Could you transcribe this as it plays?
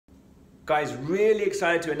Guys, really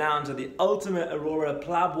excited to announce that the Ultimate Aurora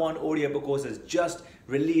PLAB 1 audiobook course has just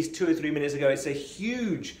released 2 or 3 minutes ago. It's a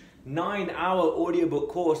huge 9-hour audiobook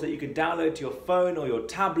course that you can download to your phone or your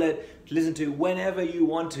tablet to listen to whenever you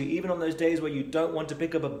want to. Even on those days where you don't want to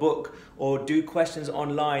pick up a book or do questions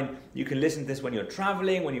online, you can listen to this when you're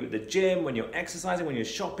traveling, when you're at the gym, when you're exercising, when you're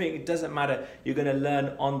shopping. It doesn't matter. You're going to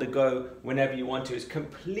learn on the go whenever you want to. It's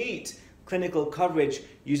complete clinical coverage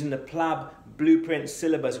using the PLAB blueprint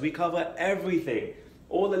syllabus. We cover everything.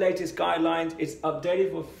 All the latest guidelines. It's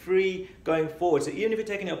updated for free going forward. So even if you're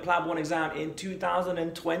taking your PLAB 1 exam in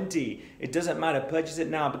 2020, it doesn't matter. Purchase it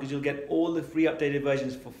now because you'll get all the free updated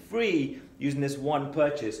versions for free using this one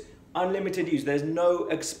purchase. Unlimited use. There's no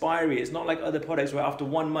expiry. It's not like other products where after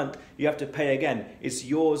 1 month you have to pay again. It's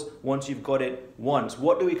yours once you've got it once.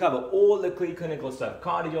 What do we cover? All the clinical stuff.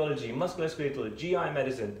 Cardiology, musculoskeletal, GI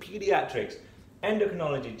medicine, paediatrics,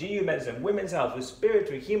 endocrinology, GU medicine, women's health,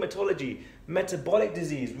 respiratory, hematology, metabolic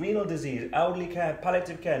disease, renal disease, elderly care,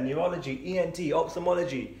 palliative care, neurology, ENT,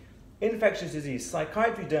 ophthalmology, infectious disease,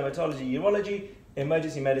 psychiatry, dermatology, urology,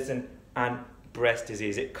 emergency medicine, and breast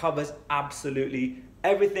disease. It covers absolutely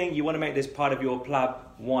everything you want to make this part of your PLAB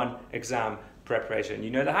 1 exam preparation. You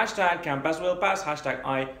know the hashtag, Campus Will Pass, hashtag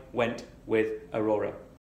I went with Aurora.